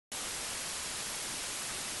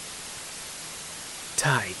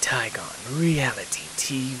Tygon Reality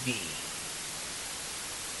TV.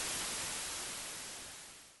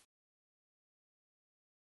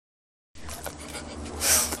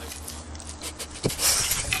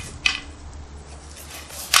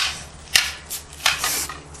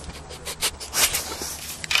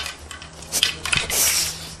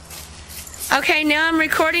 Okay, now I'm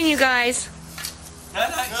recording you guys. Not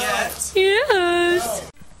yet.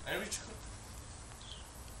 Yes. Are we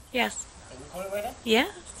Yes. recording right now?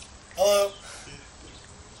 Yes. Hello.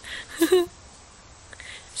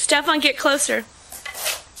 Stefan, get closer.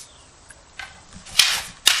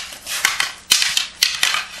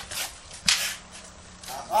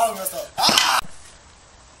 Oh, messed up. Ah!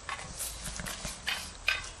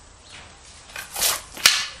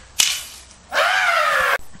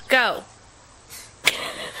 Go.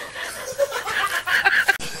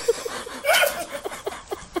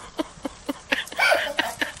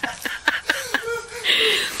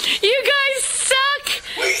 You guys suck!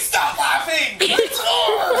 Please stop laughing!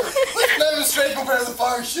 Let's demonstrate compared to the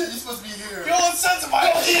fire shit. You're supposed to be here. You're insensitive.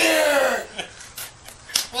 Go here!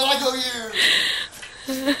 When I go here.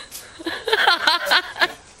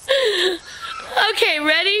 Okay,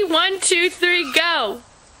 ready? 1, 2, 3, go.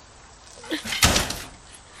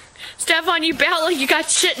 Stefan, you bow like you got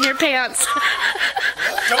shit in your pants.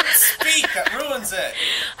 Don't speak. That ruins it.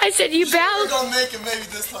 I said you We're bow. gonna make it maybe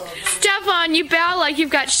this time. Stefan, you bow like you've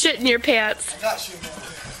got shit in your pants. I got you,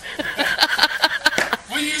 man.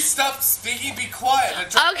 Will you stop speaking? Be quiet.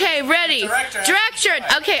 The dir- Okay, ready. the director has Direction. to be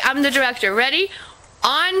quiet. Okay, I'm the director. Ready?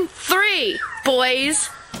 On 3, boys.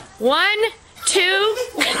 1, 2.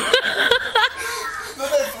 Not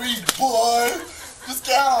that 3, boy. Just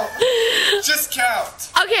count. Just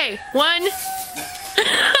count. Okay, 1.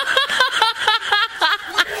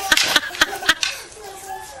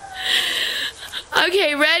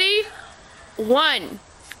 Okay, ready? 1,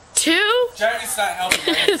 2, Jeremy's not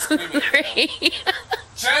helping. He's screaming. 3.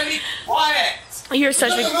 Jeremy, quiet. You're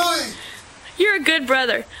such Look a. at me. You're a good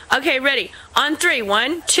brother. Okay, ready? On 3.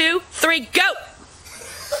 1, 2, 3, go!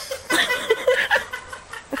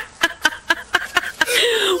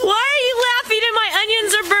 Why are you laughing and my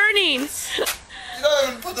onions are burning? You don't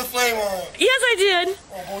even put the flame on. Yes, I did.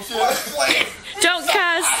 Oh, bullshit. Wait. Don't Stop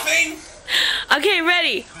cuss. laughing. Okay,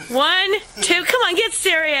 ready? 1, 2. Come on, get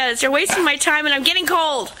serious. You're wasting my time and I'm getting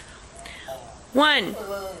cold. 1.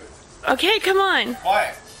 Okay, come on.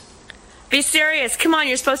 Quiet. Be serious. Come on,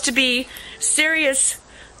 you're supposed to be serious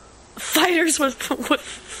fighters with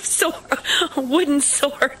wooden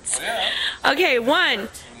swords. Yeah. Okay, 1.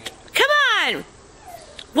 Come on.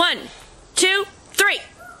 1, 2, 3.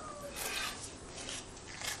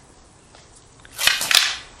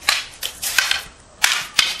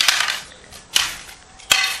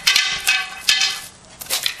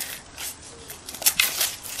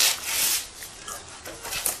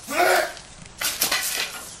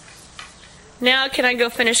 Now can I go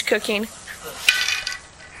finish cooking?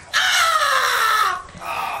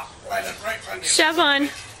 Right. Stefan.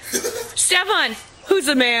 Stefan. Who's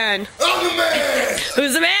the man? I'm the man.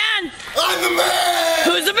 Who's the man? I'm the man.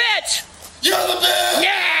 Who's the bitch? You're the man.